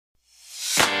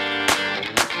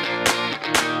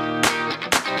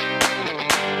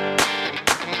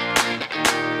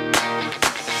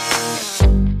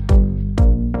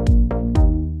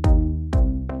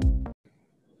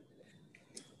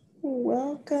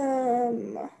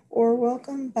or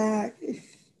welcome back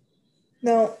if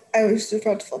no, I was just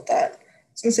about to flip that. I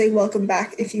was gonna say welcome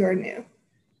back if you are new.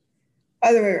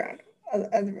 Other way around.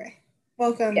 Other way.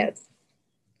 Welcome Yes.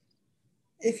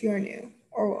 if you are new,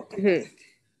 or welcome Mhm. back.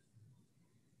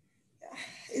 Yeah,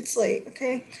 it's late.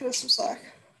 Okay, cut us some slack.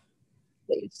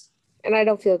 Please. And I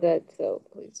don't feel good, so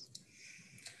please.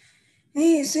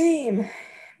 Hey, same.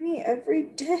 Me every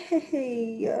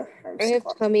day. I'm I sick have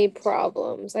last tummy night.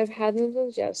 problems. I've had them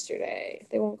since yesterday.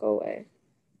 They won't go away.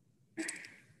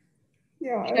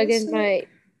 Yeah, I was Chugging sick my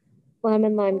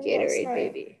lemon lime all last Gatorade, night.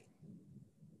 baby.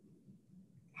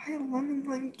 Why a lemon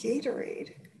lime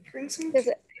Gatorade? Drink some Because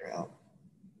ginger ale.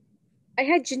 I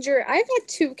had ginger. I've had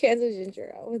 2 cans of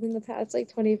ginger ale within the past like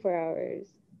 24 hours.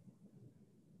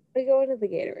 I go into the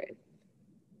Gatorade.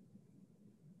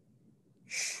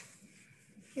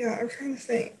 Yeah, I'm trying to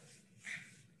think.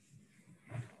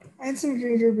 I had some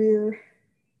ginger beer.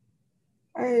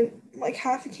 I had like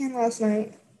half a can last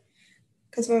night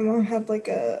because my mom had like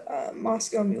a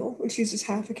Moscow Mule, which uses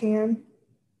half a can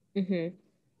Mm-hmm.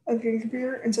 of ginger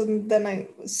beer. And so then I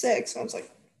was sick, so I was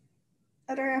like,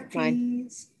 I don't have Mine.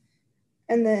 please.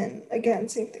 And then again,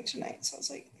 same thing tonight. So I was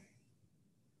like,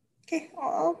 okay,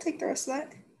 I'll take the rest of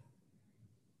that.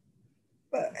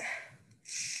 But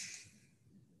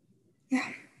yeah,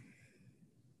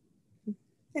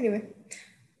 anyway,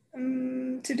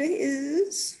 today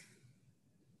is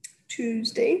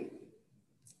Tuesday.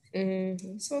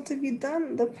 Mm-hmm. So what have you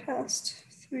done the past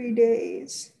 3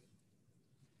 days?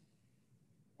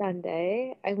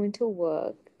 Sunday, I went to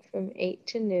work from 8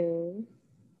 to noon,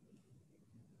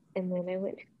 and then I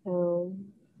went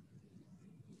home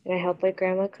and I helped my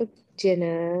grandma cook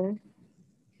dinner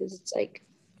because it's like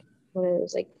one of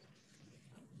those like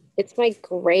it's my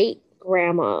great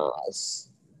grandma's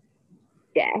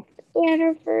death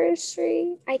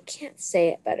anniversary. I can't say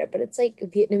it better, but it's like a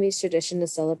Vietnamese tradition to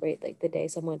celebrate like the day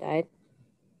someone died.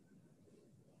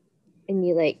 And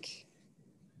you like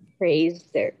praise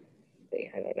their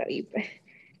I don't know,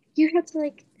 you have to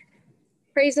like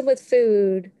praise them with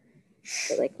food.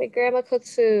 But like my grandma cooked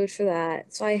food for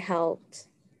that, so I helped.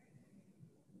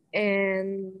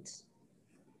 And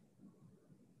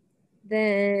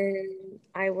then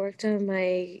I worked on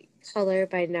my color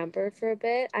by number for a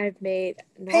bit. I've made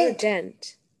not a Paint.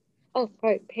 dent. Oh,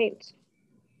 right, paint.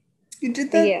 You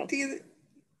did Yeah. that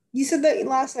you said that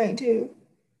last night too.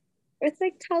 It's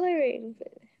like coloring,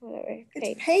 but whatever. It's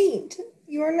Paint. paint.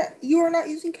 You are not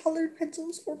using colored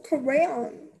pencils or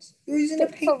crayons. You're using a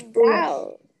It's paintbrush.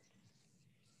 brown.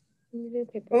 You do When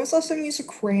paper. was the last time you used a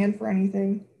crayon for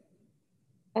anything?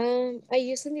 I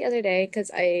used them the other day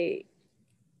because I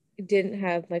didn't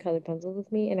have my colored pencils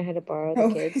with me and I had to borrow the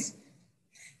Okay. kids.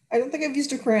 I don't think I've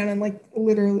used a crayon in like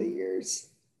literally years.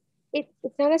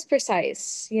 It's not as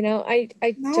precise, you know. I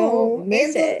don't No,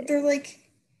 miss and it. they're like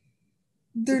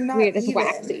they're It's not weird. It's even.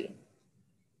 waxy.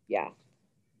 Yeah.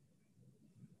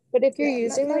 But if you're Yeah, not,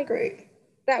 using not like great.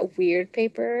 that weird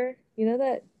paper, you know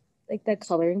that like that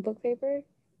coloring book paper,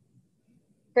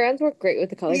 crayons work great with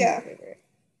the coloring Yeah. book paper.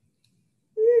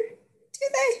 Do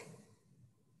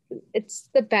they? It's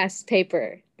the best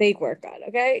paper they work on.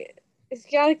 Okay, you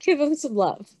gotta give them some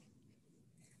love.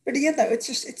 But again, though,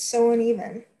 it's so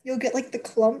uneven. You'll get like the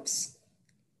clumps,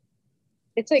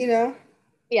 It's you like know,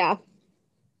 yeah,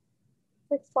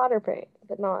 like splatter paint,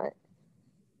 but not.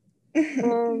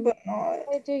 but not.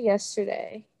 What did I do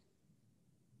yesterday?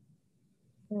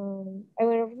 I went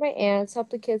over to my aunt's,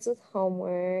 helped the kids with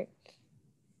homework.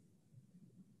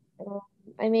 Um,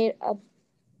 I made a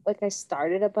like I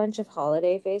started a bunch of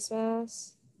holiday face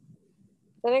masks.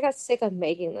 Then I got sick of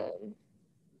making them.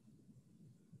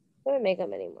 I don't make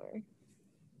them anymore.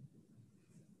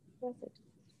 That's it.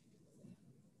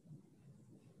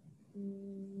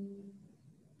 Mm,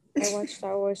 I watched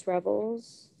Star Wars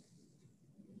Rebels.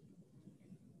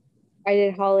 I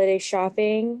did holiday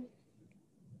shopping.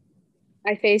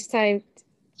 I FaceTimed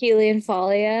Keely and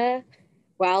Falia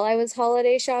while I was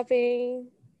holiday shopping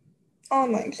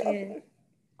Online and shopping.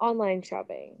 online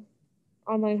shopping,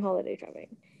 online holiday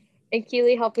shopping. And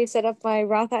Keely helped me set up my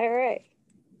Roth IRA.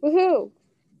 Woohoo!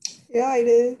 Yeah, I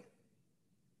did.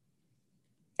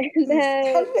 And How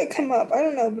then, did it come up? I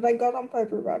don't know, but I got on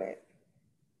Piper about it.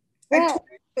 I've told well,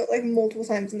 you it like multiple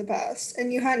times in the past,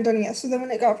 and you hadn't done it yet. So then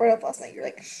when it got brought up last night, you're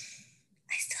like, I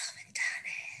still haven't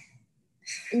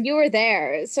done you were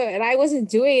there, so and I wasn't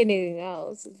doing anything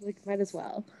else. It's like might as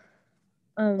well.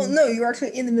 it. Well, Um, no, you were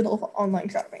actually in the middle of online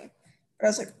shopping. But I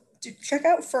was like, dude, check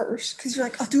out first, because you're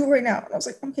like, I'll do it right now. And I was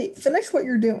like, okay, finish what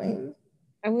you're doing.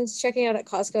 I was checking out at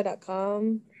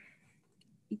Costco.com.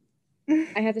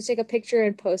 I had to take a picture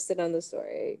and post it on the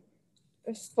story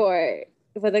for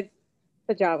when the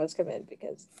pajamas come in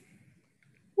because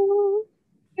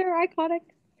they're iconic.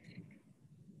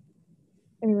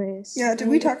 Anyways, Yeah, did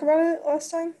we talk about it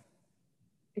last time?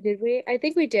 did we? I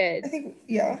think we I did. think,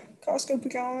 yeah, Costco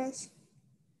pajamas.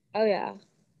 Oh yeah,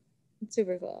 it's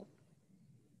super cool.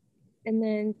 And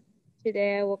then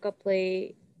today I woke up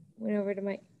late, went over to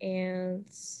my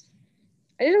aunt's.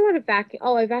 I didn't want to vacuum.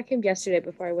 Oh, I vacuumed yesterday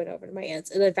before I went over to my aunt's,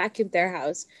 and I vacuumed their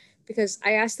house because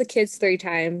I asked the kids 3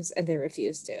 times and they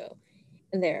refused to,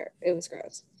 and it was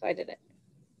gross, so I did it.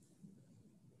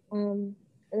 And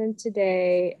then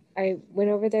today I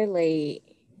went over there late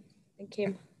and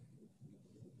came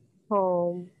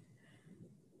home,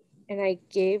 and I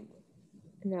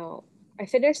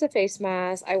finished the face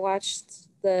mask. I watched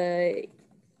the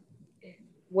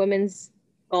women's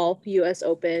golf U.S.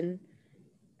 Open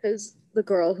because the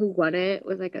girl who won it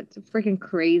was like a freaking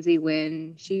crazy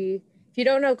win. If you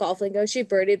don't know golf lingo, she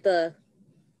went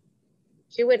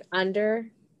under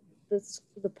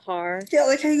the par. Yeah,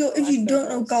 like how you go, The if last you don't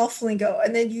know holes. golf lingo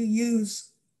and then you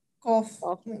use golf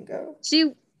Golf. lingo.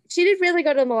 She did really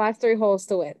good on the last 3 holes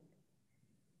to win.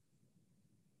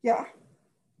 Yeah.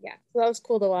 Yeah, so that was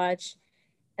cool to watch.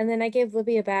 And then I gave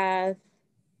Libby a bath,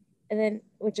 and then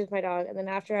which is my dog. And then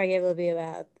after I gave Libby a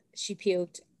bath, she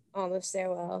puked on the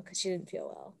stairwell because she didn't feel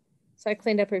well. So I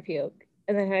cleaned up her puke,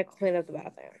 and then had to clean up the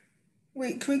bathroom.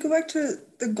 Wait, can we go back to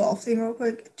the golf thing real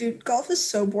quick? Dude, golf is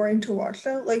so boring to watch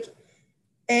though. Like,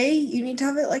 you need to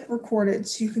have it like recorded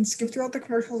so you can skip through all the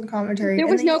commercials and commentary. There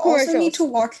And was then you no also need to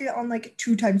commercials. watch it on like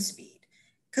 2 times speed.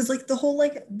 Cause like the whole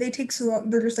like they take so long,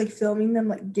 they're just like filming them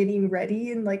like getting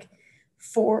ready and like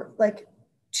for like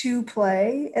to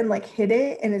play and like hit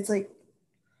it and it's like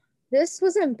This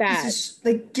wasn't it's bad. just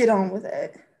like get on with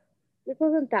it. This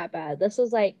wasn't that bad. This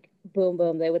was like boom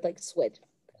boom. They would like switch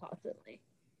constantly.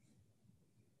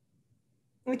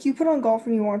 Like you put on golf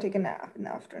when you want to take a nap in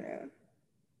the afternoon.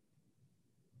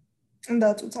 And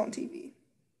that's what's on TV.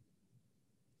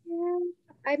 Yeah.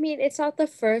 I mean, it's not the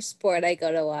first sport I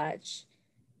go to watch,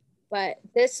 but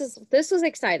this was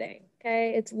exciting.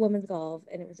 Okay, it's women's golf,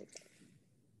 and it was exciting.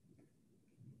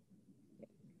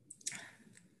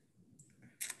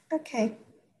 Okay.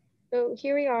 So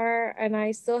here we are, and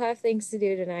I still have things to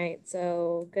do tonight,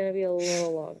 so gonna be a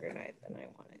little longer night than I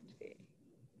want it to be.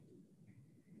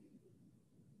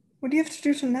 What do you have to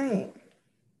do tonight?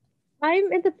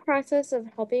 I'm in the process of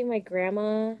helping my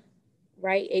grandma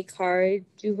write a card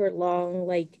to her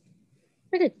like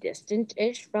a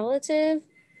distant-ish relative.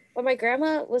 But my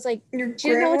grandma was like, Your she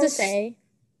didn't know what to grandma's. say.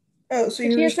 Oh, so So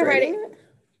you're she has just to write writing it. it?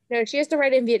 No, she has to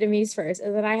write in Vietnamese first,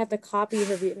 and then I have to copy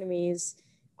her Vietnamese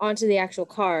onto the actual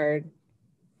card.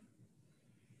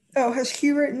 Oh, has he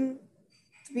written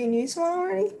the Viennese one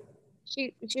already?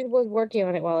 She was working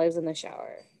on it while I was in the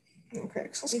shower. Okay,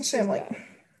 because I was I gonna think say, I'm she's like, done.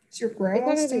 is your It's grandma not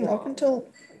gonna be staying up long. until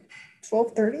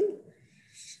 12:30?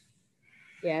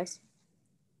 Yes.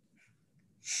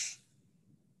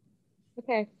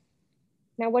 Okay.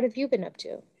 Now what have you been up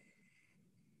to?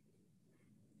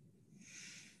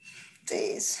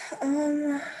 Days.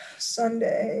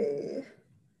 Sunday.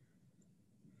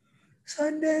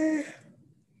 Sunday.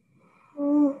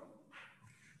 Oh,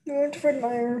 I went to Fred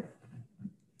Meyer.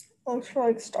 I looked for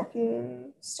like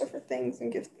stocking stuff for things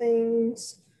and gift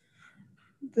things.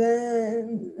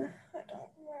 Then I don't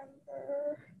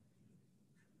remember.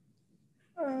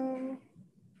 Um,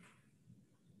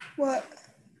 what?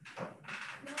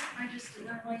 No, I just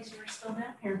didn't realize you were still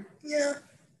down here. Yeah.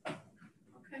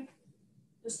 Okay.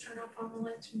 Just turn off all the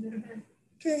lights and go to bed.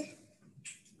 Okay.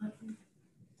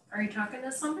 Are you talking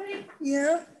to somebody?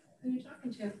 Yeah. Who are you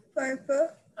talking to?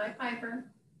 Piper. Hi, Piper.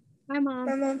 Hi, Mom.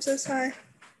 My mom says hi.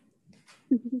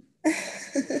 All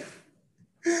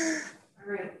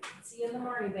right. See you in the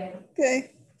morning, babe.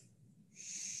 Okay.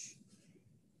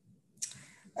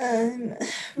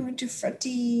 We went to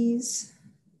Freddy's.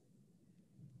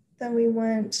 Then we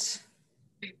went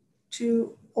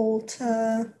to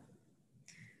Ulta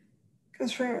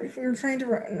because we were trying to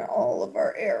run all of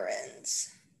our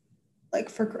errands, like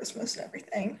for Christmas and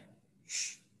everything.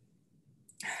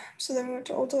 So then we went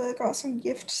to Ulta, got some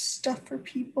gift stuff for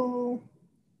people.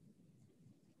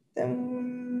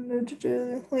 Then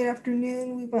late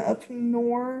afternoon, we went up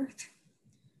north.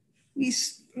 We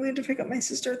had to pick up my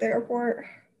sister at the airport.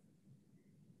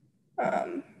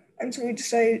 And so we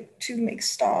decided to make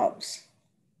stops.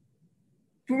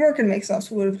 If we weren't gonna make stops,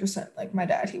 we would have just sent like my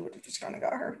dad. He would have just gone and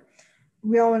got her.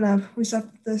 We all went up. We stopped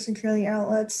at the Security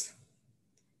Outlets.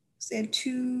 So they had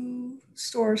 2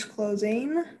 stores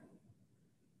closing.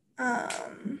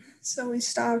 So we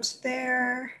stopped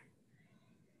there,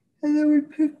 and then we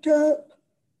picked up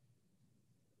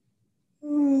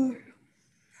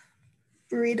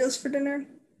burritos for dinner.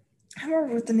 I don't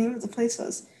remember what the name of the place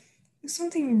was. It was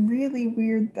something really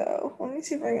weird though. Let me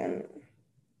see if I can.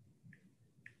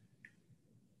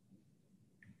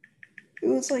 It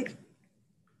was like,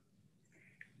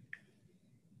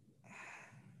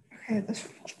 okay, this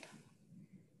one.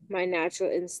 My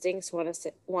natural instincts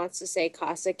wants to say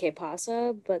Casa que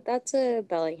pasa, but that's a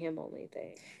Bellingham only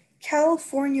thing.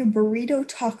 California Burrito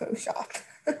Taco Shop.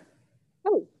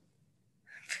 Oh,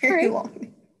 Very Alright.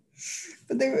 long.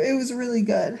 But it was really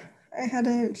good. I had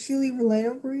a chili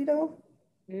relleno burrito.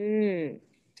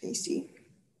 Tasty.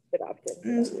 Good option.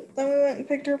 And then we went and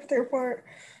picked her up at the airport,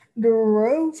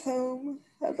 drove home.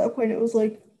 At that point, it was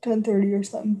like 10:30 or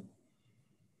something.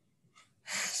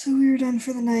 So we were done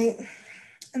for the night.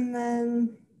 And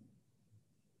then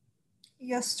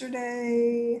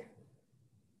yesterday,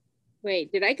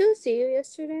 Wait, did I go see you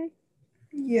yesterday?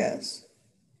 yes.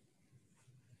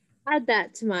 Add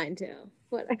that to mine too.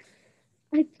 What I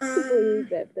can't believe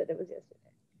that it was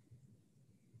yesterday.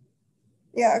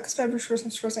 Yeah, because February's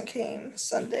Christmas present came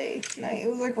Sunday night. It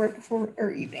was like right before,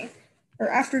 or evening, or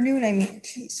afternoon, I mean,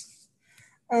 jeez.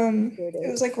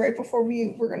 It was like right before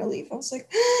we were gonna leave. I was like,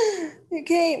 it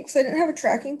came because I didn't have a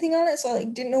tracking thing on it, so I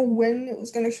like didn't know when it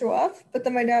was gonna show up. But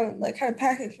then my dad like had a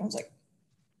package, and I was like,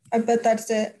 I bet that's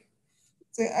it.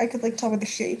 So I could like tell by the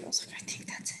shape. I was like, I think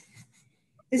that's it.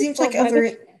 It seems like a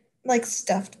very like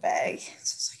stuffed bag. So I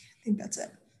was like, I think that's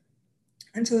it.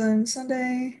 And so then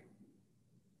Sunday,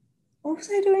 what was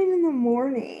I doing in the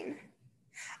morning?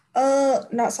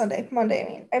 Not Sunday, Monday. I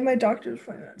mean, I had my doctor's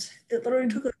appointment. It literally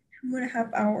took like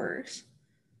 2.5 hours.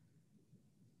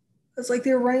 Because like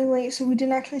they were running late, so we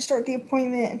didn't actually start the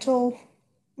appointment until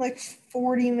like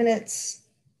 40 minutes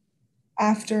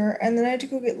after. And then I had to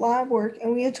go get lab work,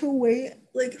 and we had to wait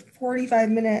like 45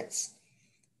 minutes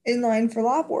in line for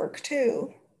lab work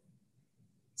too.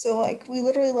 So like we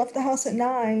literally left the house at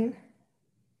 9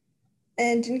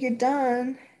 and didn't get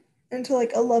done until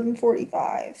like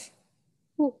 11:45.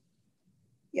 Ooh.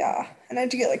 Yeah, and I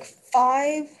had to get like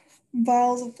 5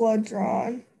 vials of blood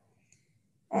drawn.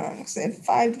 Because they had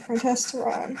 5 different tests to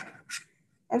run.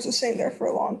 I was just sitting there for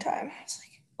a long time. I was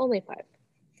like, Only 5.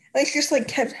 like she just like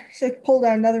kept, she like pulled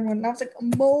out another one, and I was like,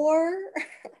 more.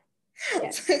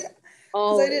 Yes. Because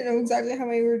I didn't know exactly how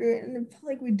many we were doing, and it felt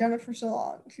like we'd done it for so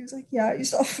long. She was like, yeah, you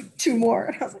still have 2 more.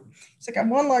 And I was like, she's like, I have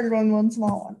 1 larger one, 1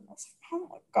 small one. I was like, oh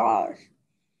my gosh.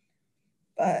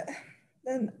 But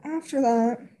then after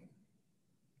that,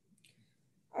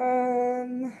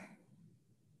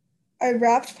 I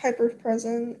wrapped Piper's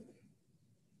present,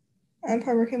 and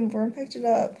Piper came over and picked it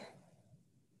up.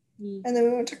 And then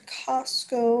we went to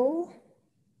Costco.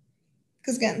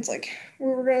 Because again, it's like we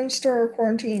were going to start our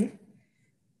quarantine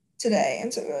today.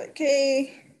 And so we we're like,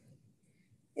 hey,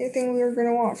 anything we were going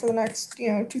to want for the next,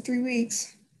 2-3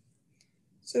 weeks.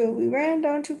 So we ran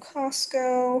down to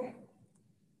Costco.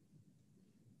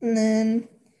 And then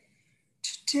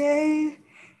today,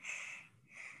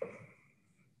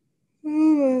 oh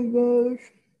my gosh.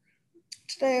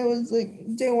 Today was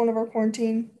like day 1 of our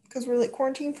quarantine. Because we're like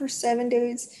quarantined for 7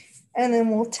 days. And then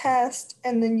we'll test.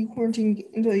 And then you quarantine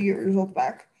until you get your results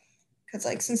back. Because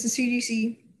like since the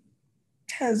CDC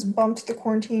has bumped the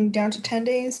quarantine down to 10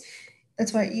 days,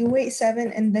 that's why you wait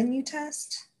 7 and then you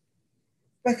test,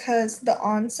 because the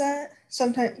onset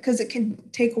sometimes, because it can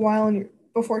take a while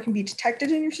before it can be detected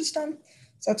in your system.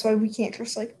 So that's why we can't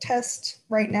just like test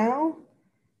right now.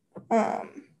 But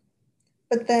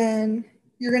then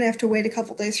you're gonna have to wait a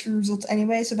couple days for your results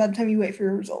anyway. So by the time you wait for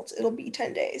your results, it'll be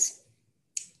 10 days.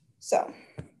 So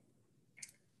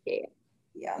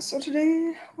yeah. So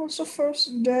today was the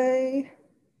first day.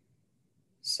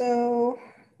 So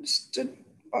just did a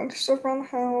bunch of stuff around the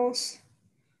house.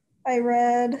 I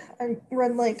read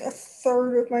like a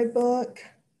third of my book.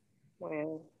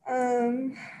 Wow.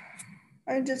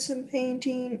 I did some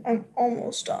painting. I'm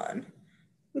almost done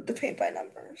with the paint by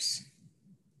numbers.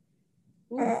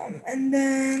 And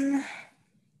then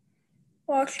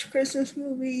watched Christmas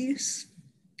movies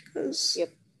because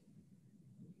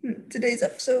today's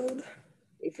episode.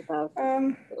 It's about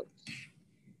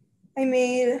I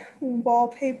made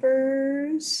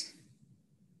wallpapers,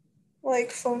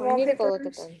 like phone wallpapers. I need to go look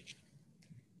at them.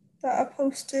 That I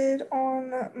posted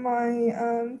on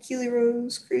my Keely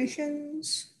Rose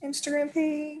Creations Instagram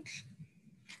page.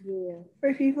 Yeah.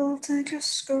 For people to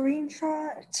just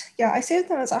screenshot. Yeah, I saved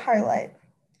them as a highlight.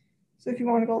 So if you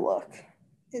want to go look,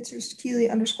 it's just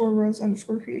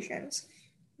Keely_Rose_Creations.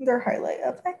 Their highlight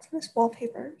of Xmas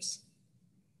wallpapers.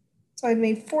 So I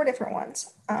made 4 different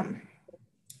ones.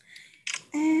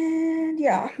 And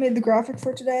yeah, made the graphic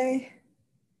for today.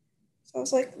 So I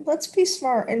was like, let's be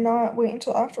smart and not wait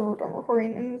until after we're done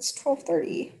recording, and it's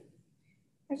 12:30.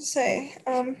 I have to say,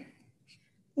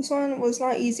 this one was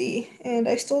not easy, and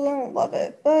I still don't love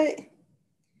it, but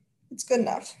it's good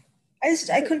enough. I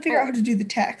couldn't figure out how to do the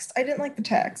text. I didn't like the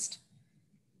text.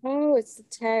 Oh, it's the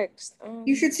text.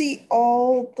 You should see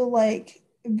all the like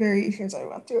variations I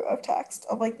went through of text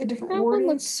of like the different That one wordings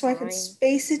looks so I could fine.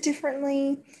 space it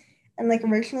differently. And like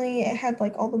originally it had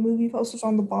like all the movie posters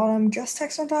on the bottom, just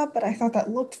text on top, but I thought that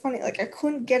looked funny. Like I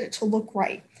couldn't get it to look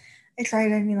right. I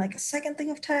tried adding like a second thing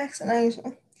of text and I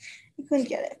couldn't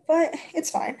get it. But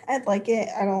it's fine. I'd like it.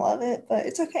 I don't love it, but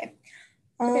it's okay.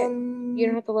 Okay. You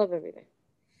don't have to love everything.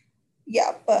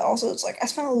 Yeah, but also it's like I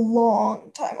spent a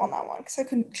long time on that one because I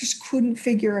couldn't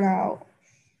figure it out.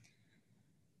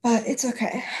 But it's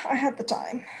okay. I had the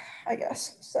time, I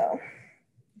guess. So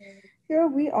here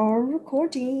we are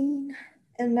recording.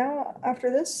 And now after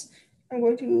this, I'm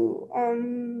going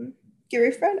to get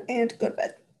ready for bed and go to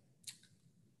bed.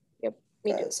 Yep,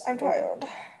 me too. Because I'm tired.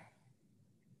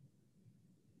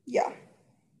 Yeah.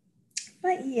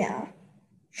 But yeah.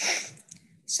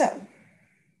 So,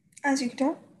 as you can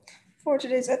tell, for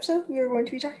today's episode, we are going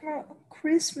to be talking about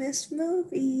Christmas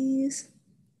movies.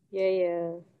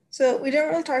 Yeah. So we didn't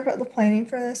really talk about the planning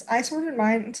for this. I sorted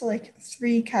mine into like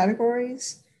 3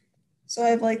 categories. So I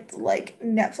have like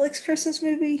Netflix Christmas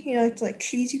movie, like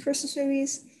cheesy Christmas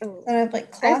movies. Oh, Then I have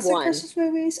like classic Christmas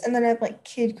movies, and then I have like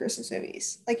kid Christmas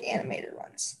movies, like animated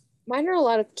ones. Mine are a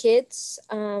lot of kids,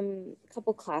 a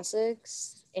couple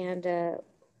classics, and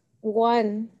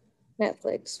one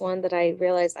Netflix one that I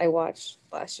realized I watched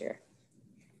last year.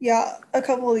 Yeah, a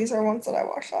couple of these are ones that I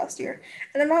watched last year.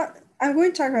 And I'm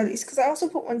going to talk about these because I also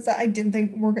put ones that I didn't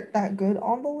think were that good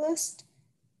on the list.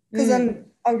 Because then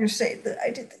I'll just say that I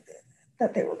did think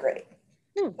that they were great.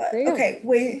 But okay,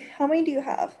 wait, how many do you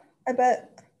have? I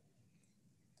bet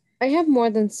I have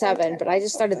more than 7, but I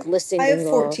just started listing. I have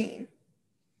 14.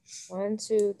 1,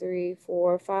 2, 3,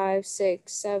 4, 5,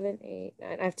 6, 7, 8,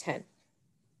 9. I have 10.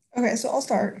 Okay, so I'll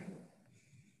start.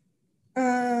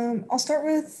 I'll start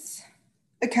with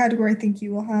a category I think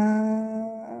you will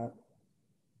have.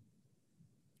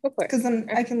 Because then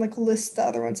I can like list the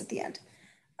other ones at the end.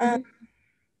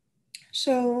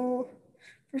 So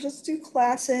first let's do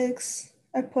classics.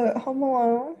 I put Home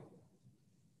Alone.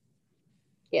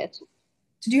 Yes.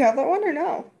 Did you have that one or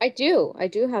no? I do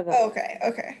have that. Oh,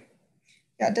 okay.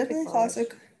 Yeah, definitely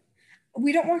classic.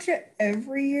 We don't watch it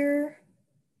every year,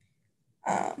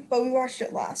 but we watched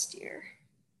it last year.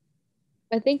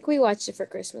 I think we watched it for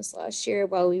Christmas last year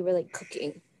while we were like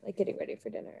cooking, like getting ready for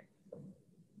dinner.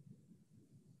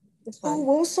 Oh,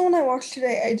 what was the one I watched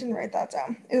today? I didn't write that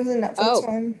down. It was a Netflix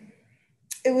one.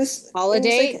 It was Holiday.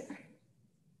 It was like,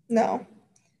 no,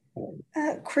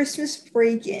 Christmas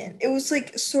Break-In. It was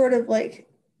like sort of like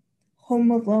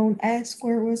Home Alone-esque,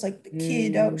 where it was like the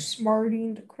kid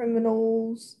outsmarting the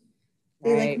criminals.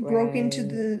 They broke into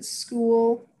the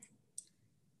school.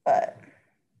 But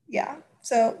yeah,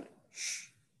 so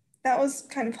that was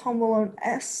kind of Home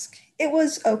Alone-esque. It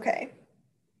was okay.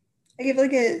 I give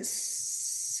like a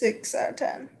 6 out of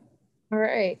 10. All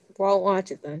right, well, I'll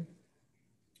watch it then.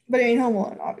 But I mean, Home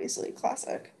Alone, obviously,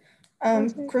 classic.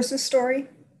 Christmas Story.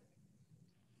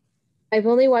 I've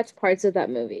only watched parts of that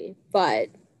movie, but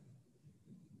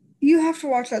you have to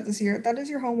watch that this year. That is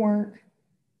your homework.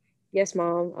 Yes,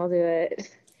 Mom, I'll do it.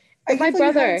 But my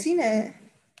brother, you haven't seen it.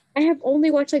 I have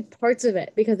only watched like parts of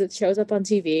it because it shows up on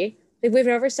TV. Like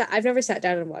I've never sat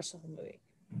down and watched the whole movie.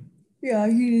 Yeah,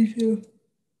 you need to.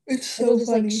 It's so It'll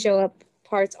just funny. like show up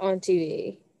parts on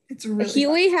TV. It's really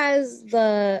Huey has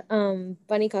the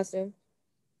bunny costume.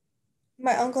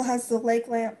 My uncle has the leg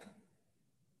lamp.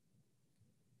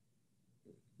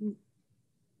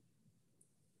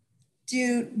 Do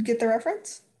you get the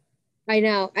reference? I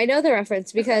know the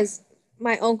reference because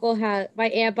my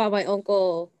aunt bought my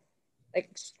uncle like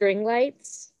string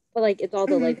lights, but like it's all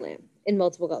the leg lamp in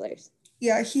multiple colors.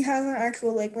 Yeah, he has an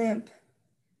actual leg lamp.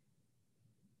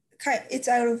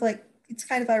 It's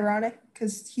kind of ironic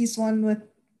because he's the one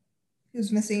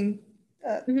who's missing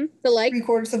the leg,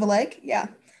 3/4 of a leg. Yeah.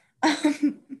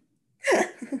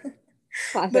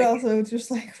 But also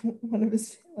just like one of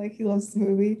his, like, he loves the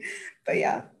movie. But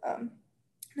yeah,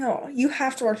 no, you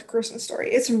have to watch Christmas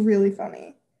Story. It's really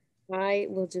funny. I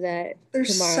will do that.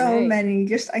 There's so many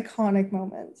just iconic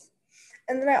moments.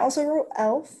 And then I also wrote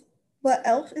Elf, but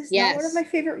Elf is not one of my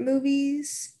favorite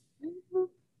movies.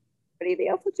 The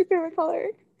Elf, what's your favorite color?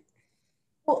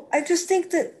 Well, I just think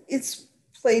that it's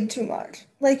played too much.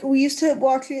 Like, we used to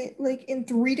watch it like in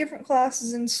 3 different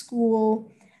classes in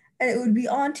school, and it would be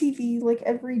on TV like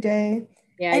every day.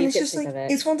 Yeah, and it's just like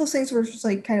it's one of those things where it's just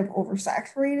like kind of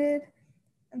oversaturated.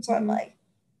 And so I'm Mhm. like,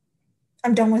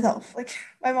 I'm done with Elf. Like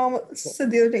my mom said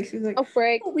the other day, she was like, Oh,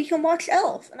 break. "Oh, we can watch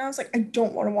Elf," and I was like, "I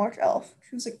don't want to watch Elf."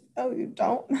 She was like, "Oh, you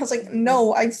don't?" And I was like,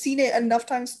 "No, I've seen it enough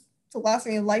times to last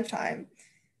me a lifetime.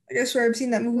 I swear I've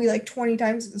seen that movie like 20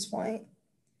 times at this point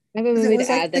I have a because it movie was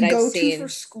to like add the that I've go-to for seen.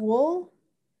 school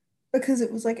because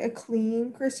it was like a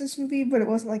clean Christmas movie, but it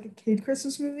wasn't like a kid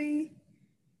Christmas movie.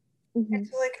 And Mhm.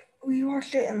 so like we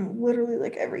watched it in literally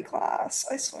like every class,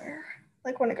 I swear.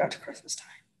 Like when it got to Christmas time.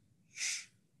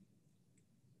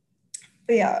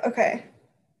 But yeah, okay.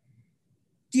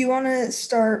 Do you want to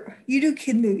start? You do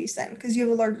kid movies then, because you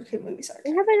have a larger kid movie I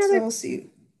section. have So another we'll see.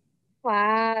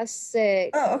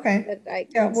 classic Oh, okay. that I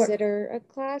Yeah. What? consider a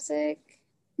classic.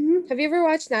 Mm-hmm. Have you ever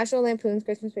watched National Lampoon's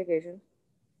Christmas Vacation?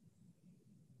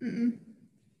 Mm-mm.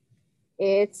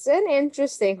 It's an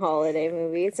interesting holiday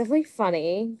movie. It's definitely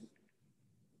funny,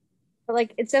 but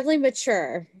like it's definitely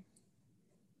mature.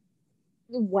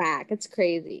 Whack, it's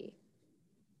crazy.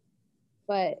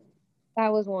 But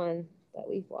that was one that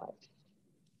we've watched.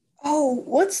 Oh,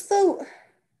 what's the?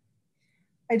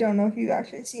 I don't know if you've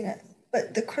actually seen it,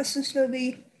 but the Christmas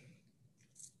movie.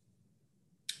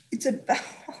 It's about.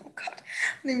 Oh God,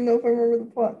 I don't even know if I remember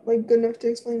the plot like good enough to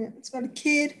explain it. It's about a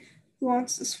kid who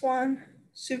wants this one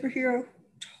superhero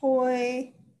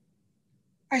toy.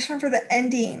 I just remember the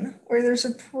ending where there's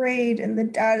a parade and the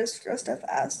dad is dressed up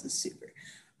as the super.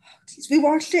 Oh, geez. We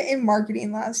watched it in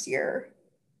marketing last year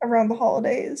around the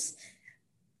holidays.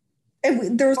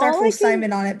 And there was an All actual I can.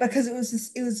 assignment on it because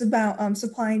it was about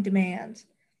supply and demand.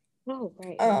 Oh,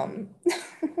 right, right, Um,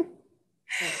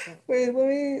 right, right.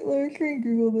 wait, let me try and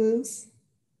Google this.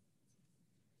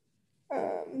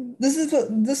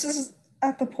 This is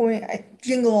at the point I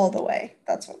Jingle All the Way.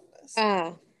 That's what it is.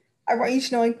 Ah, I want you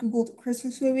to know I googled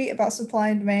Christmas movie about supply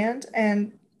and demand,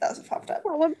 and that's what popped up.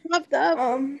 what popped up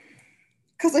Um,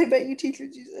 because I bet you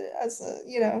teachers use it as a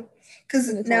in because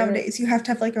the assignment? nowadays you have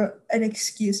to have like an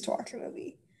excuse to watch a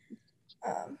movie.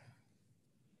 Um,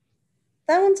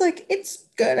 that one's like it's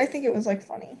good. I think it was like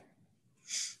funny.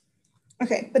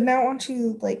 Okay, but now on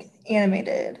to like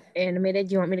animated.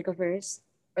 Animated. You want me to go first,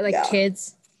 or like Yeah.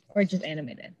 kids, or just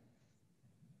animated?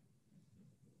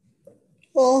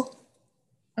 Well,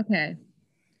 Okay.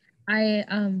 I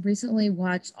recently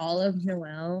watched all of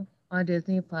Noelle on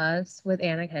Disney Plus with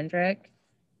Anna Kendrick.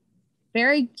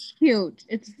 Very cute.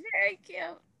 It's very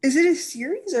cute. is it a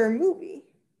series or a movie?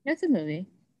 It's a movie.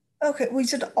 Okay, we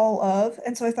said all of,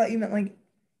 and so I thought you meant like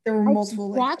there were I multiple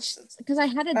like watched episodes. because I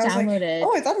had it And I was like, downloaded,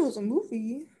 oh, I thought it was a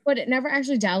movie. but it never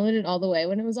actually downloaded all the way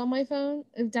when it was on my phone.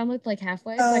 It downloaded like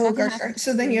halfway, so I Oh, got to gosh, halfway gosh. through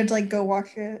So then you had to seeing. like go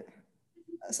watch it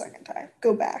a second time.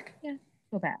 Go back. Yeah,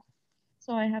 go back.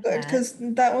 So I have Good, that. because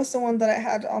that was the one that I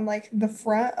had on like the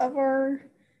front of our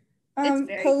It's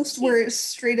very post where cute. it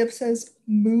straight up says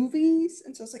movies,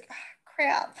 and so it's like ah,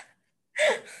 crap.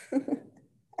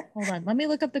 Hold on, let me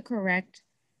look up the correct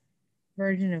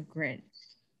version of Grinch.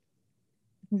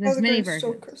 Oh, There's the many Grinch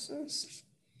Stole versions. Christmas.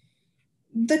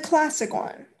 The classic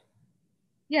one.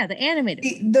 Yeah, the animated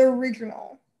one. The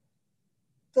original.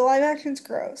 The live action's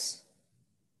gross.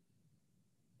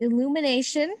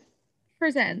 Illumination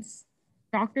presents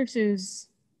Dr. Seuss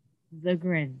The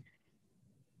Grinch.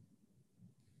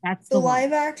 That's The the one.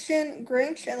 live action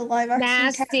Grinch and the live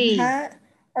action Cat in the Nasty. Hat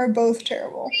are both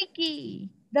terrible. Freaky.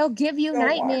 They'll give you Don't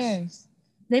watch. nightmares.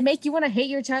 They make you want to hate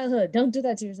your childhood. Don't do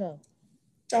that to yourself.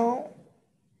 Don't.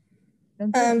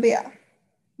 Don't do it. But yeah.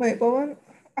 Wait, what one?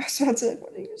 I was about to like,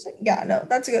 what did you say? Yeah, no,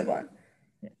 that's a good one.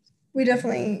 Yes. We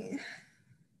definitely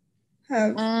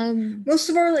have Um, most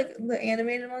of our like the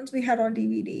animated ones we had on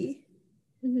DVD.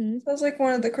 mhm. That was like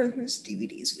one of the Christmas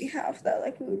DVDs we have that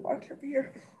like we would watch every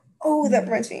year. Oh, that Mhm.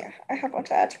 reminds me. I have one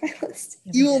to add to my list.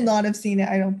 Yeah, You will okay. not have seen it,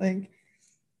 I don't think.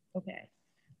 Okay.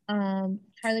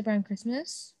 Charlie Brown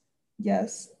Christmas.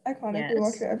 Yes, iconic. We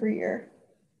watch Yes. it every year.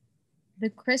 The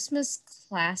Christmas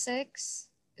classics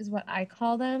is what I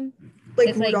call them. Like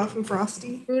It's like Rudolph and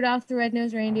Frosty. Rudolph the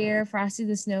Red-Nosed Reindeer, Frosty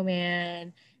the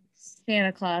Snowman,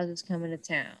 Santa Claus is coming to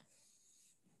town.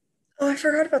 Oh, I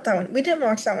forgot about that one. We didn't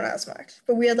watch that one as much,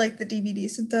 but we had like the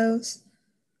DVDs of those.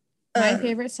 My Um,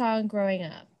 favorite song growing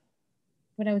up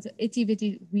when I was an itty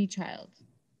bitty wee child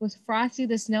was Frosty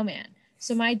the Snowman.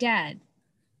 So my dad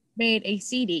made a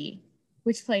CD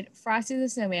which played Frosty the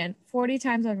Snowman 40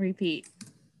 times on repeat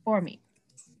for me.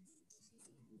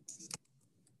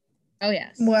 Oh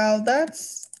yes. wow,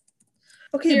 that's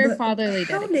okay, Pure but fatherly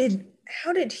dedication.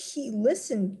 how did he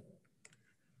listen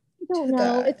I don't to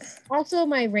know. that? It's also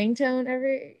my ringtone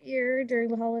every year during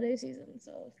the holiday season,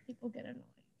 so if people get annoyed,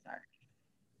 sorry.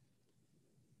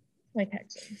 My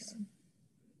text ringtone.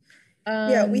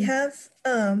 Yeah,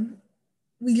 Um,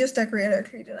 we just decorated our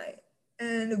tree tonight.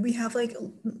 and we have like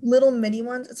little mini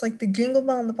ones. It's like the Jingle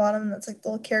Bell on the bottom, and that's like the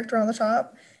little character on the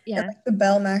top, and Yeah. like the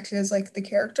bell matches like the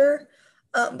character,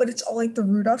 but it's all like the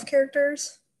Rudolph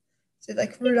characters. So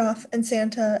like Rudolph and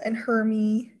Santa and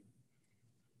Hermie,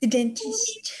 the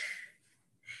dentist.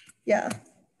 Yeah,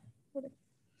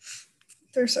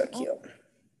 they're so Oh, cute.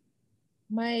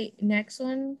 my next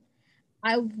one,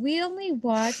 we only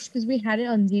watched because we had it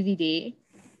on DVD.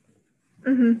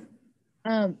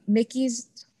 Mickey's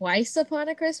Twice Upon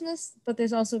a Christmas, but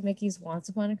there's also Mickey's Once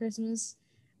Upon a Christmas.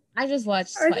 I just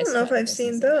watched I don't Twice know if Upon a I've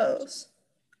seen Christmas. those.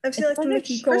 I've seen It's like the kind of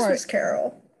Mickey Christmas short.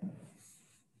 Carol.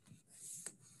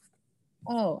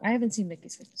 Oh, I haven't seen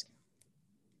Mickey's Christmas Carol.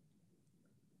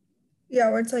 Yeah,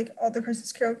 where it's like all the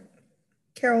Christmas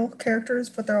Carol characters,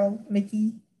 but they're all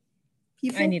Mickey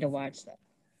people. I need to watch that.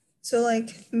 So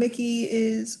like Mickey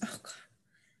is, oh God,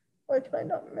 why can I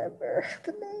not remember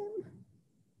the name?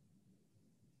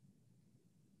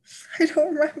 I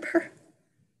don't remember.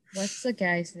 What's the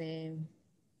guy's name?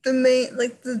 The main,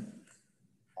 like the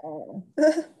Oh,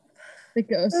 the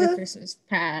Ghost of Christmas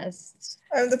Past.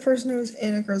 I'm the person who's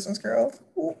in A Christmas Carol.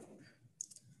 What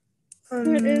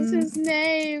is his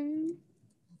name?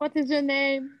 What is your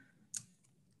name?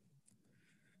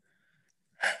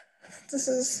 This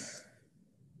is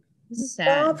sad.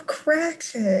 Bob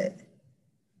Cratchit.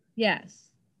 Yes.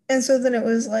 And so then it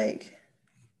was like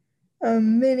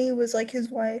Minnie was like his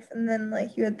wife, and then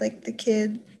like you had like the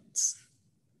kids.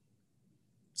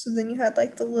 So then you had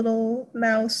like the little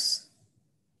mouse.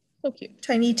 So cute.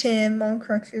 Tiny Tim on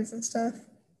crutches and stuff.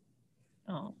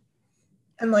 Oh.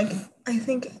 And like I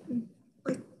think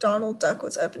like Donald Duck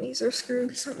was Ebenezer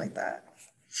Scrooge, something like that.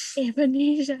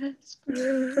 Ebenezer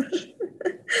Scrooge.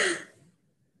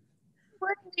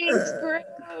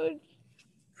 Scrooge.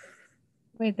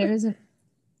 Wait, there isn't.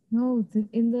 No,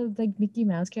 in the like Mickey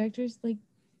Mouse characters, like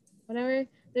whatever,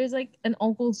 there's like an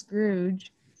Uncle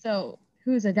Scrooge. So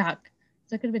who's a duck?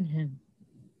 So it could have been him.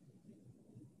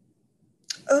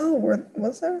 Oh,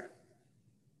 was there?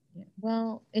 Yeah.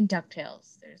 Well, in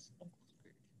DuckTales, there's Uncle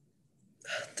Scrooge.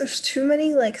 There's too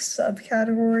many like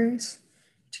subcategories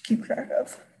to keep track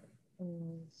of.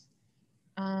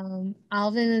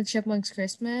 Alvin and the Chipmunks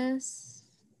Christmas.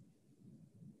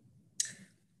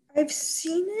 I've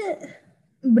seen it,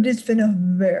 but it's been a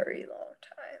very long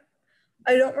time.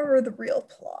 I don't remember the real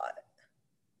plot.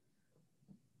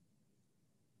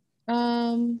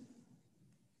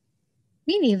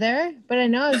 Me neither, but I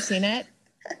know I've seen it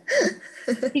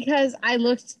because I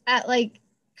looked at like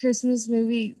Christmas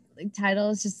movie like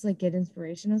titles just to like get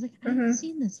inspiration. I was like, I haven't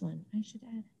seen this one. I should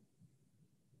add it.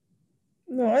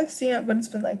 No, I've seen it, but it's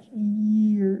been like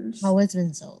years. Oh, it's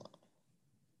been so long.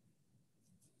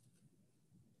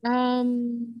 I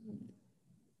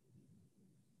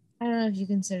don't know if you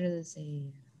consider this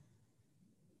a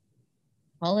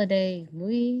holiday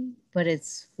movie, but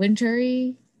it's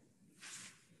wintry.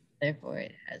 Therefore,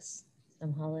 it has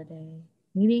some holiday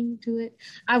meaning to it.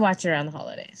 I watch it around the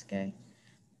holidays, okay?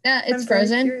 Yeah, it's I'm very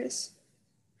Frozen. curious.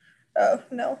 Oh,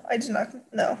 no, I did not.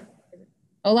 No.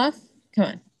 Olaf, come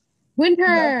on.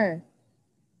 Winter!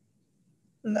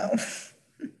 No.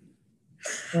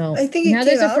 Well, I think it now came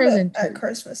there's a out Frozen at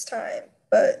Christmas time,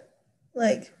 but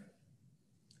like,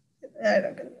 I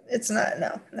don't. It's not.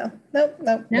 Nope.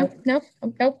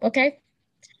 Okay.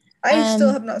 I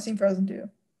still have not seen Frozen 2.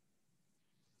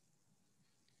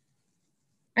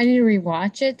 I need to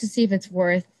rewatch it to see if it's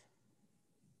worth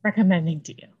recommending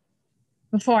to you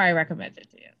before I recommend it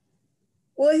to you.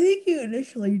 Well, I think you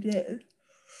initially did.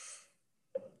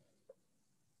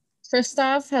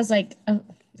 Kristoff has like,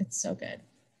 it's so good.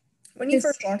 When you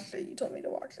first watched it, you told me to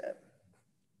watch it.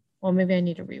 Well, maybe I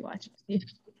need to rewatch it to see if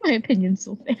my opinion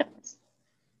still stands.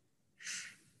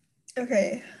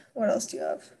 Okay, what else do you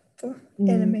have for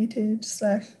animated /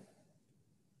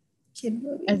 kid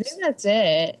movies? I think that's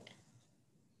it.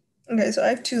 Okay, so I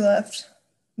have 2 left.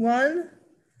 One,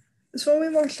 this one we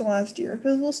watched last year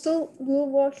because we'll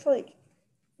watch like,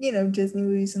 Disney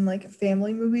movies and like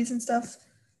family movies and stuff.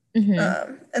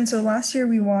 And so last year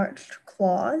we watched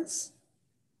Claus.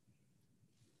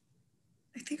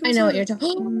 I think it was I know what you're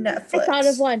talking. Netflix. I thought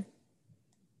of one.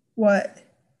 What?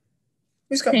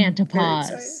 Santa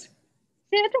Paws.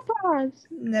 Santa Paws.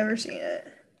 Never seen it.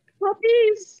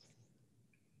 Puppies.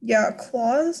 Yeah,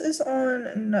 Claus is on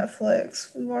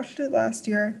Netflix. We watched it last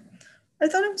year. I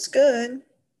thought it was good.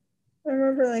 I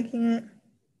remember liking it.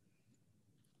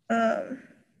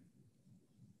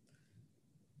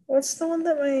 What's the one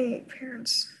that my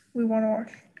parents we want to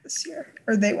watch this year,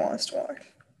 or they want us to watch?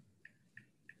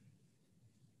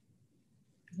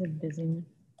 Is it Disney?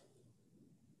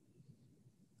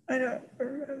 I don't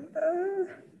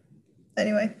remember.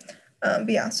 Anyway, But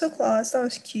yeah, so Claus, that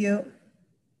was cute.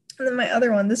 And then my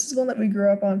other one, this is one that we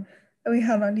grew up on, that we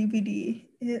had on DVD.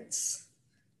 It's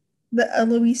the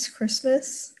Eloise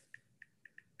Christmas.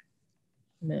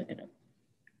 No.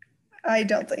 I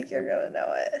don't think you're gonna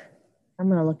know it. I'm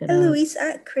gonna look it up. Eloise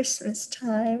at Christmas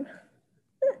time.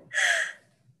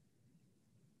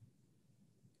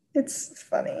 It's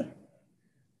funny.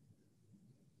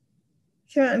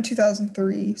 Came out in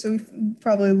 2003, so we've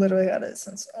probably literally had it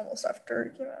since almost after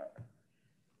it came out.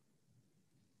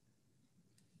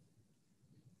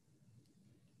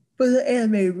 But the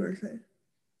animated version,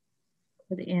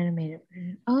 For the animated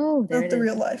version. Oh, there not it the is.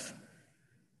 real life.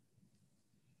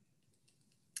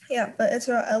 Yeah, but it's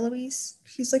about Eloise.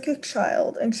 She's like a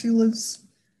child, and she lives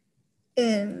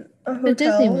in a The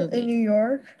Disney hotel movie. in New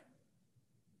York.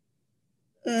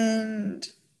 And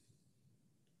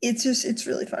it's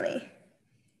really funny.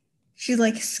 She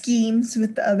like schemes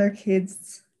with the other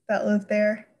kids that live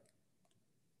there.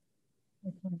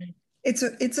 It's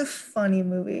a funny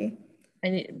movie.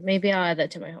 Maybe I'll add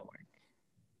that to my homework.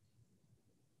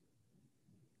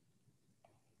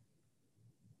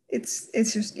 It's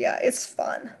just, yeah, it's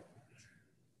fun.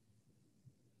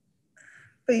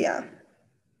 But yeah.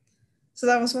 So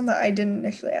that was one that I didn't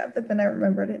initially add, but then I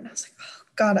remembered it and I was like, oh,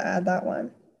 gotta add that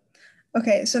one.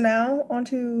 Okay, so now on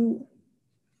to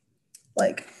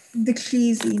like the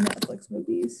cheesy Netflix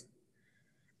movies.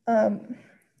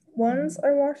 Ones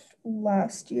I watched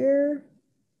last year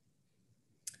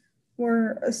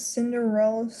were A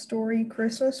Cinderella Story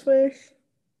Christmas Wish.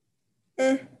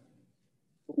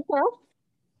 Well,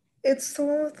 It's the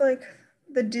one with like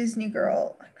the Disney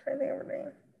girl. I'm trying to think of her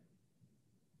name.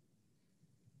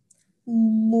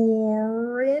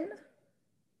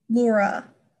 Laura.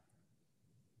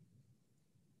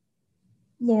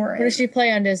 what does she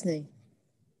play on Disney?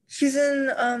 She's in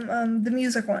the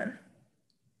music one.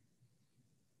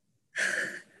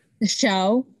 The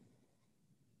show?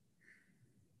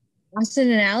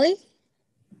 Austin and Ally?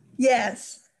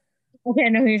 Yes. Okay, I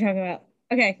know who you're talking about.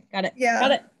 Okay, got it. Yeah.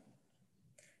 Got it.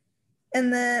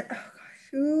 And then oh gosh,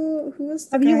 who was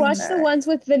the Have guy you in watched the that? ones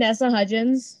with Vanessa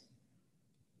Hudgens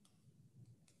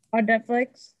on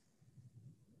Netflix?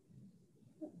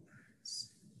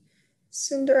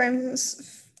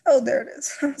 Oh, there it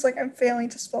is. I was like, I'm failing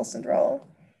to spell Cinderella.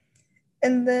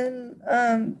 And then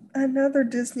another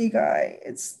Disney guy.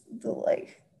 It's the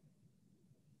like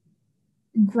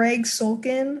Greg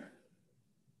Sulkin.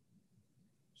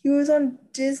 He was on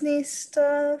Disney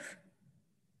stuff.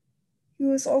 He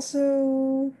was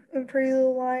also in Pretty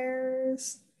Little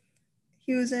Liars.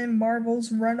 He was in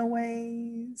Marvel's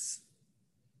Runaways.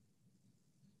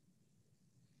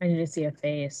 I need to see a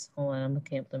face. Hold on, I'm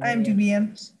looking up the movie. IMDb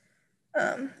him.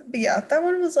 But yeah, that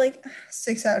one was like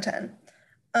 6 out of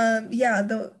 10. Yeah,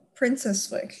 the Princess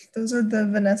Switch. Those are the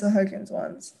Vanessa Hudgens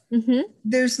ones. Mm-hmm.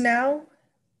 There's now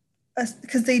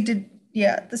because they did,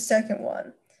 yeah, the second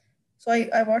one. So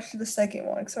I watched the second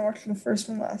one because I watched the first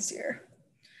one last year.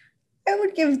 I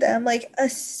would give them like a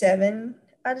 7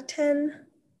 out of 10.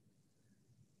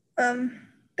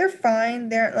 They're fine.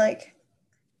 They aren't like,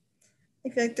 I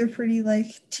feel like they're pretty like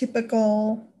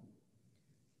typical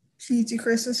cheesy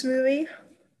Christmas movie.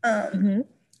 Mm-hmm.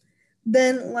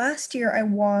 Then last year I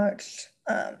watched.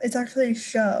 It's actually a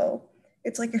show.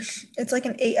 It's like it's like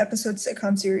an 8 episode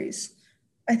sitcom series.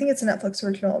 I think it's a Netflix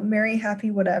original. Merry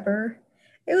Happy Whatever.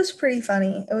 It was pretty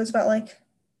funny. It was about like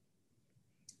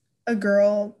a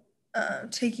girl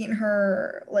taking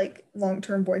her like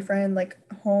long-term boyfriend like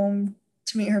home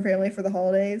to meet her family for the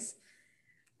holidays,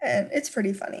 and it's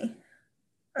pretty funny.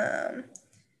 Um,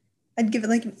 I'd give it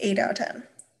like an 8 out of 10.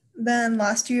 Then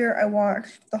last year I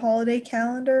watched The Holiday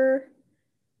Calendar,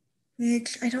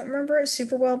 which I don't remember it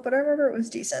super well, but I remember it was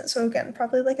decent. So again,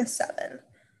 probably like a 7.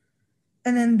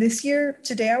 And then this year,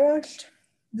 today I watched,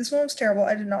 this one was terrible.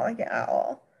 I did not like it at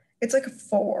all. It's like a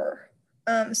 4.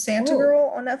 Santa Oh.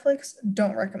 Girl on Netflix,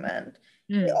 don't recommend.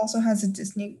 It Mm. also has a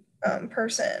Disney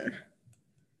person.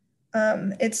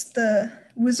 It's the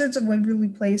Wizards of Waverly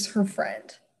Place, her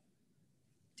friend.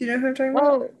 Do you know who I'm talking about?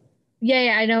 Oh,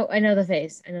 yeah, I know the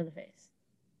face. I know the face.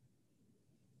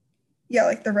 Yeah,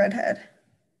 like the redhead.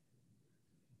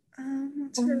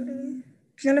 What's her name?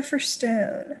 Jennifer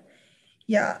Stone.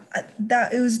 Yeah,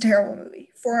 that it was a terrible movie.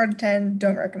 4 out of 10.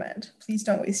 Don't recommend. Please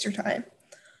don't waste your time.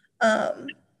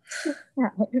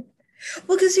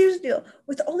 Well, because here's the deal.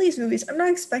 With all these movies, I'm not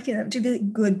expecting them to be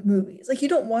like good movies. Like you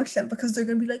don't watch them because they're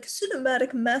gonna be like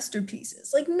cinematic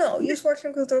masterpieces. Like no, you just watch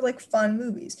them because they're like fun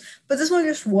movies. But this one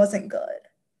just wasn't good.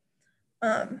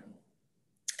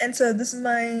 And so this is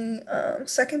my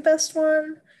second best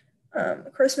one.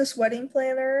 Christmas Wedding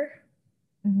Planner.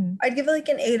 I'd give it like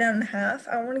an 8.5.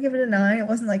 I don't want to give it a 9. It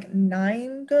wasn't like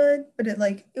 9 good, but it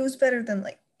was better than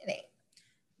like an 8.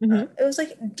 It was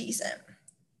like decent.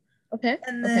 Okay.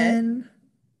 And Okay. then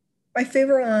my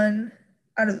favorite one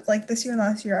out of like this year and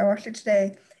last year, I watched it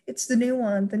today. It's the new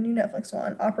one, the new Netflix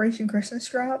one, Operation Christmas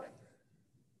Drop.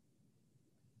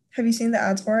 Have you seen the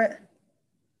ads for it?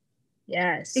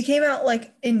 Yes. It came out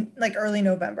like in like early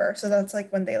November, so that's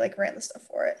like when they like ran the stuff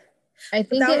for it. I But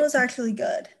think that one was actually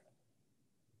good.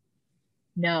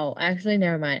 No, actually,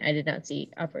 never mind. I did not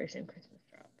see Operation Christmas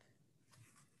Drop.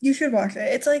 You should watch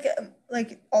it. It's like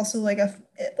also like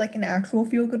like an actual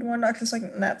feel good one, not just like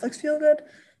Netflix feel good,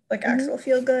 like actual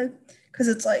feel good, because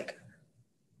it's like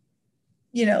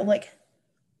like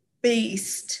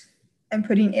based and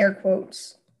putting air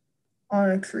quotes on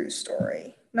a true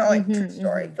story, not like true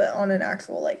story, but on an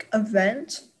actual like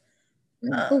event.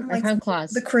 Ooh, I Like found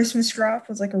claws. the Christmas drop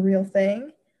was like a real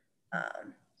thing.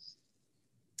 But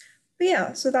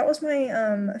yeah, so that was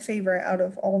my favorite out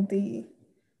of all the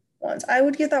ones. I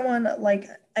would give that one like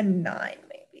a 9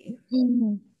 maybe.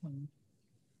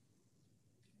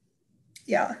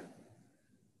 Yeah.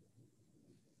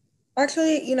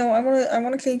 Actually, I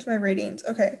wanna change my ratings.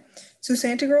 Okay. So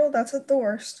Santa Girl, that's at the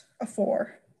worst, a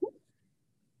 4.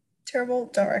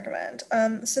 Terrible, don't recommend.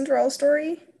 Cinderella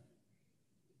Story,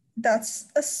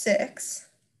 that's a 6.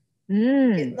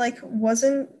 It like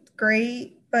wasn't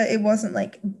great, but it wasn't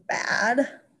like bad.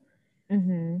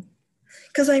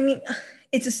 Because I mean,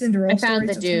 it's a Cinderella story,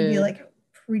 so it's gonna be like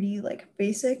pretty like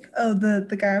basic. Oh, the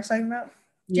guy I was talking about.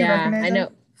 Do you recognize him?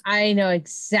 I know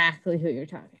exactly who you're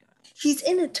talking about. He's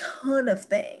in a ton of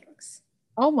things.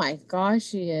 Oh my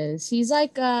gosh, he is. He's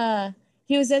like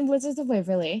he was in Wizards of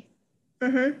Waverly.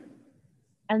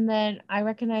 And then I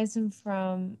recognize him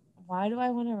from, why do I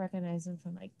want to recognize him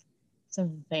from like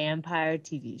some vampire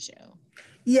TV show?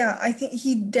 Yeah, I think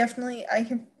he definitely, I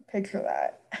can picture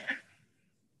that.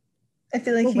 I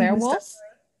feel like The he werewolf? was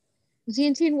Was he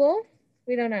in Teen Wolf?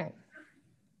 We don't know.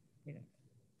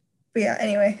 But yeah,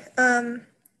 anyway. And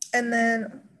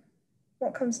then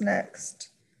what comes next?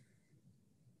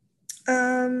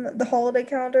 The holiday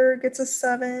calendar gets a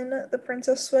 7. The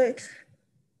Princess Switch.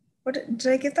 What did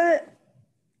I get that?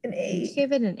 An 8. You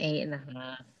gave it an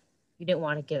 8.5. You didn't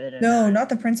want to give it a No, 9. not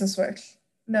the Princess Switch.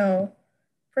 No.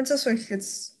 Princess Switch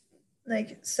gets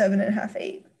like 7.5,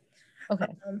 8. Okay.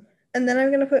 And then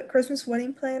I'm gonna put Christmas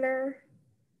Wedding Planner.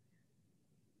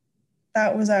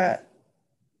 That's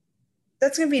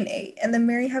gonna be an 8. And then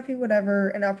Merry Happy Whatever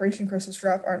and Operation Christmas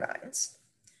Drop are 9s.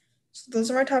 So those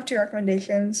are my top 2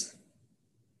 recommendations.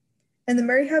 And the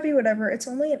Merry Happy Whatever, it's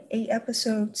only an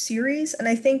 8-episode series, and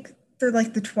I think they're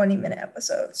like the 20-minute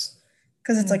episodes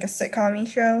because it's like a sitcom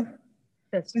show.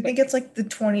 I think it's like the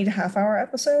 20 to half-hour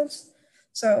episodes,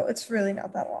 so it's really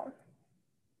not that long.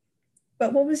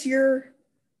 But what was your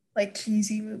like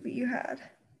cheesy movie you had?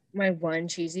 My one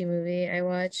cheesy movie I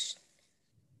watched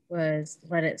was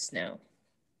Let It Snow.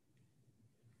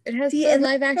 It has the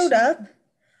live action. Showed up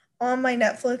on my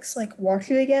Netflix, like watch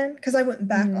it again because I went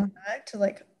back on that to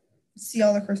like see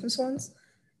all the Christmas ones.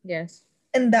 Yes.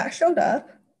 And that showed up,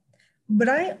 but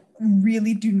I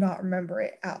really do not remember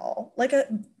it at all. Like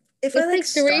if I like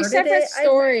 3 separate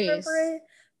stories. I remember it,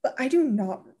 but I do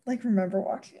not like remember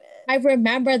watching it. I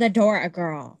remember the Dora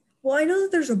Girl. Well, I know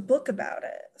that there's a book about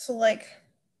it, so like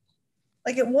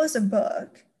it was a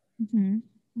book,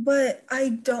 but I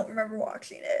don't remember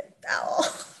watching it at all.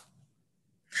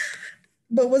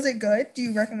 But was it good? Do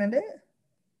you recommend it?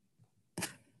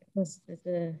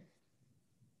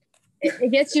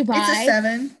 It gets you by. It's a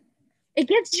 7. It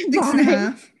gets you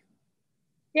 6.5.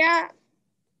 Yeah.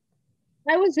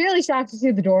 I was really shocked to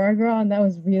see the Dora Girl, and that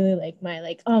was really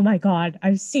like oh my god,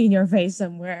 I've seen your face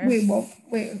somewhere. Wait,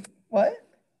 what?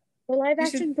 The live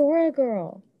action Dora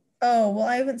Girl. Oh, well,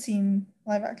 I haven't seen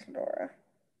live action Dora.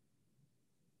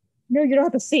 No, you don't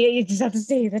have to see it. You just have to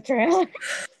see the trailer.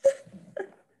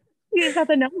 You just have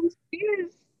to know who she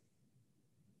is.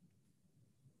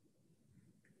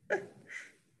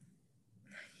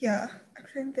 Yeah, I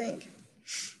couldn't think.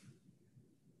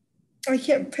 I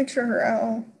can't picture her at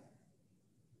all.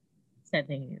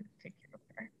 Sending you a picture of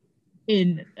her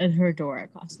in her Dora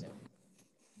costume.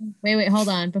 Wait, hold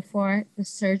on. Before the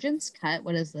surgeon's cut,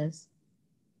 what is this?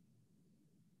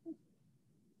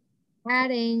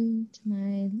 Adding to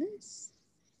my list.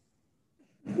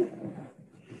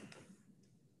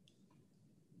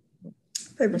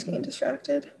 Piper's getting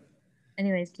distracted.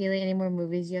 Anyways, Keely, any more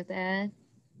movies you have to add?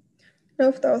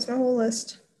 Nope, that was my whole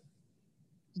list.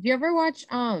 Did you ever watch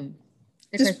The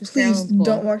just Christmas please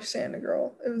don't watch Santa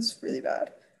Girl. It was really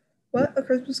bad. What? A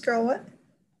Christmas Carol? What?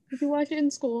 Did you watch it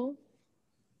in school?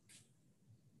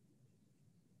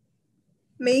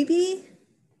 Maybe.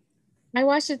 I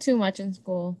watched it too much in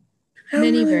school. I don't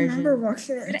Mini really remember version.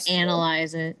 watching it I in could school.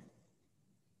 analyze it.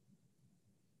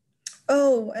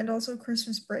 Oh, and also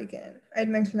Christmas Break-In. I'd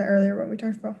mentioned that earlier when we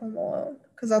talked about Home Alone,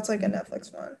 because that's like a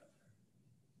Netflix one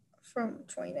from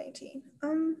 2019.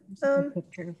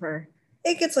 Picture of her.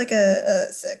 It gets like a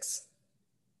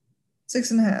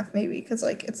 6.5 maybe, because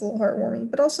like it's a little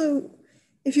heartwarming. But also,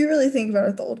 if you really think about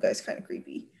it, the old guy's kind of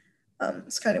creepy.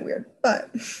 It's kind of weird, but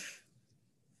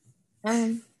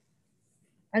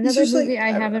Another just movie like, I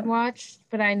I don't haven't know. watched,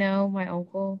 but I know my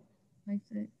uncle likes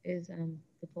it, is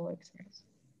The Polar Express.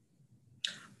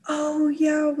 Oh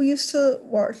yeah, we used to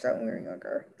watch that when we were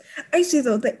younger. I say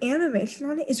though, the animation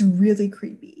on it is really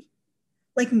creepy.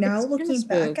 Like now It's kinda looking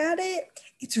back spook. at it,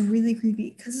 it's really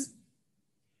creepy because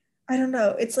I don't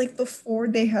know. It's like before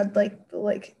they had like the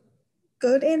like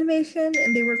good animation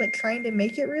and they were like trying to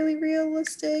make it really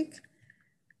realistic.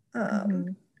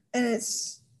 Mhm. And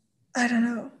it's I don't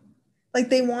know. Like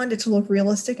they wanted it to look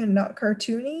realistic and not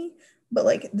cartoony, but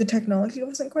like the technology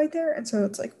wasn't quite there, and so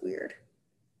it's like weird.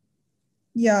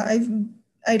 Yeah,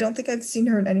 I don't think I've seen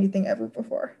her in anything ever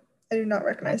before. I do not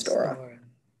recognize That's Dora. Dora.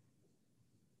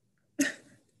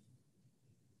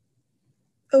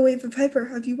 Oh wait, but Piper,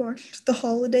 have you watched The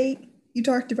Holiday? You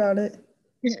talked about it.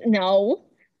 No.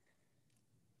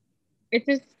 It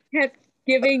just kept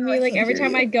giving Oh, I me like can't every hear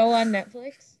time I you. go on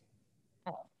Netflix.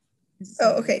 Oh,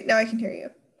 Oh, okay, now I can hear you.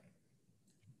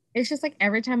 it's just like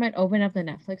every time I'd open up the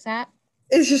Netflix app,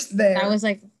 It's just I there. was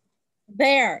like,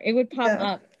 there, it would pop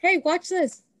Yeah. up. Hey, watch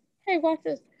this. Hey, watch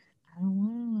this. I don't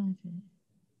want to watch it.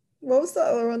 What was the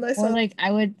other one I Or saw? like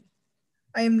I would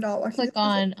I am not watching click it. It's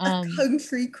like on a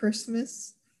country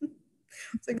Christmas.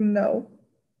 It's like no,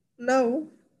 no.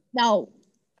 no,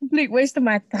 complete waste of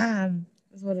my time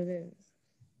is what it is.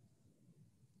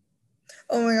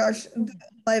 Oh my gosh, the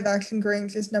live action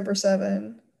Grinch is number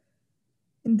 7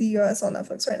 in the US on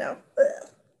Netflix right now. Ugh.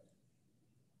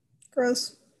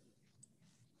 Gross.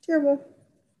 Terrible.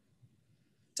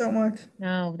 Don't watch.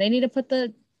 No, they need to put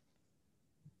the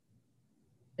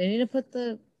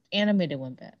animated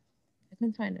one back. I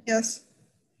couldn't find it. Yes.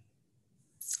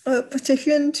 A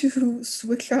petition to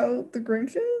switch out the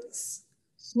Grinches.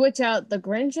 Switch out the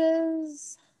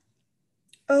Grinches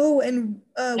Oh, and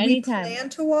we anytime. plan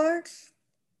to watch.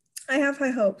 I have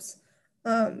high hopes.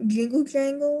 Jingle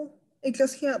Jangle. It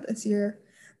just came out this year,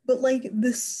 but like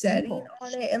the setting Oh,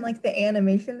 on it and like the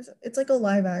animations, it's like a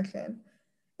live action.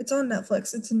 It's on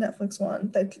Netflix. It's a Netflix one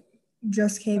that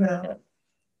just came out,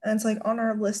 and it's like on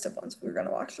our list of ones we're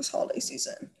gonna watch this holiday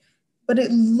season. But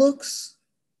it looks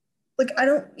like I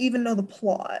don't even know the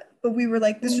plot, but we were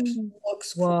like, this just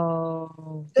looks cool.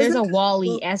 whoa. There's Doesn't a just look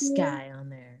Wally-esque cool. guy on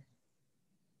there.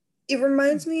 It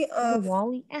reminds me There's a of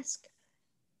Wally-esque.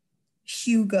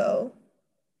 Hugo.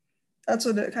 That's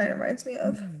what it kind of reminds me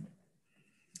of.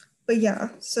 But yeah,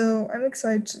 so I'm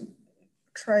excited to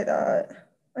try that.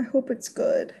 I hope it's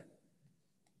good.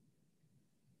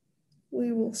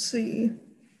 We will see.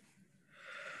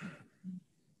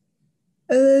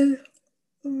 And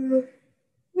then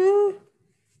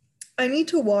I need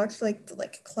to watch like the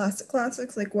like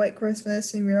classics like White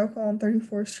Christmas and Miracle on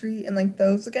 34th Street and like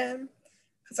those again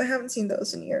because I haven't seen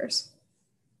those in years.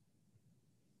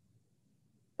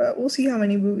 But we'll see how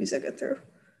many movies I get through.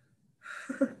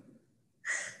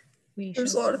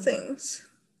 There's a lot of things.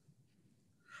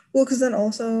 Well, because then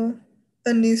also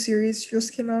a new series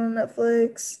just came out on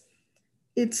Netflix.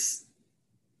 It's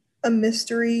a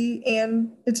mystery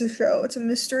and it's a show. It's a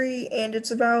mystery and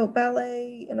it's about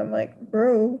ballet. And I'm like,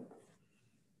 bro.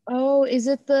 Oh, is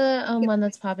it the one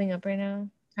that's popping up right now?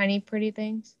 Tiny Pretty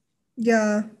Things?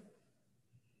 Yeah,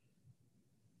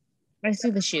 I see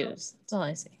the shoes. That's all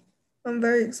I see. I'm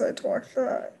very excited to watch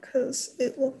that because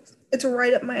it's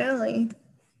right up my alley.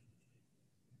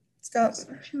 It's got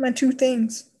my two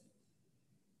things.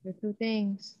 The two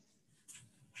things.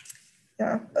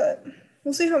 Yeah, but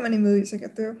we'll see how many movies I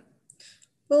get through.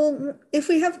 Well, if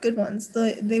we have good ones,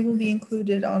 they will be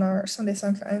included on our Sunday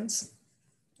Sunshines.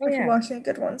 Oh, If we're yeah. watching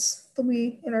good ones, they'll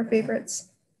be in our favorites.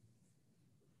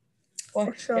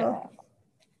 For sure.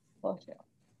 For sure.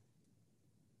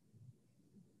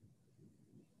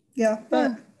 Yeah,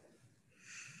 but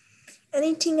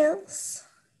anything else?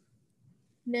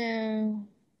 No.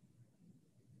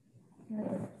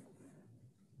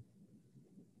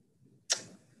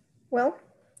 Well,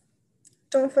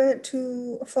 don't forget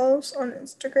to follow us on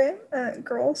Instagram at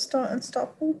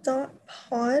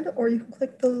girls.unstoppable.pod, or you can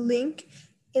click the link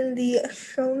in the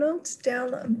show notes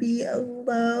down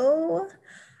below.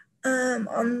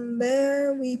 On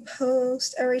there we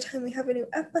post every time we have a new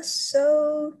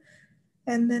episode.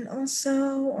 And then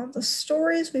also on the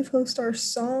stories, we post our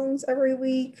songs every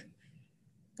week.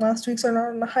 Last week's are not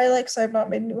on the highlight because I have not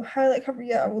made a new highlight cover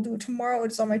yet. I will do it tomorrow.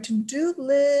 It's on my to-do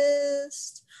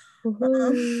list.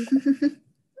 Woohoo.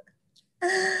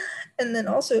 And then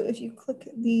also, if you click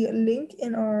the link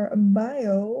in our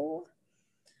bio,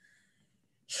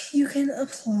 you can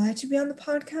apply to be on the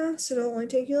podcast. It'll only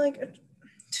take you like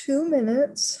 2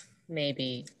 minutes.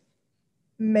 Maybe.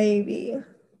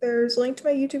 There's a link to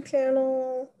my YouTube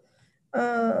channel.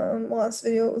 Last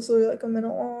video was literally like a minute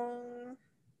long.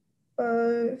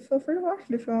 But feel free to watch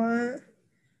it if you want.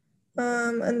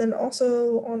 And then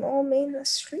also on all main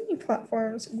streaming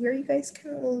platforms where you guys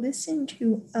can listen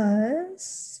to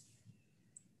us.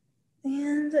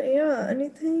 And yeah,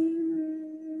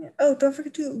 anything. Oh, don't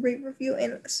forget to rate, review,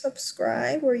 and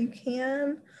subscribe where you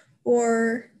can,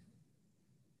 or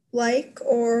like,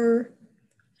 or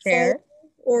Share.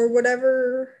 or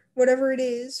whatever it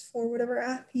is for whatever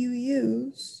app you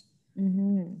use.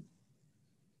 Mm-hmm.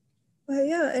 But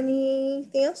yeah,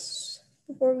 anything else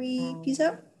before we peace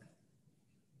out?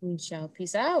 We shall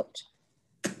peace out.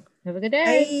 Have a good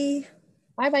day.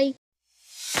 Bye. Bye-bye.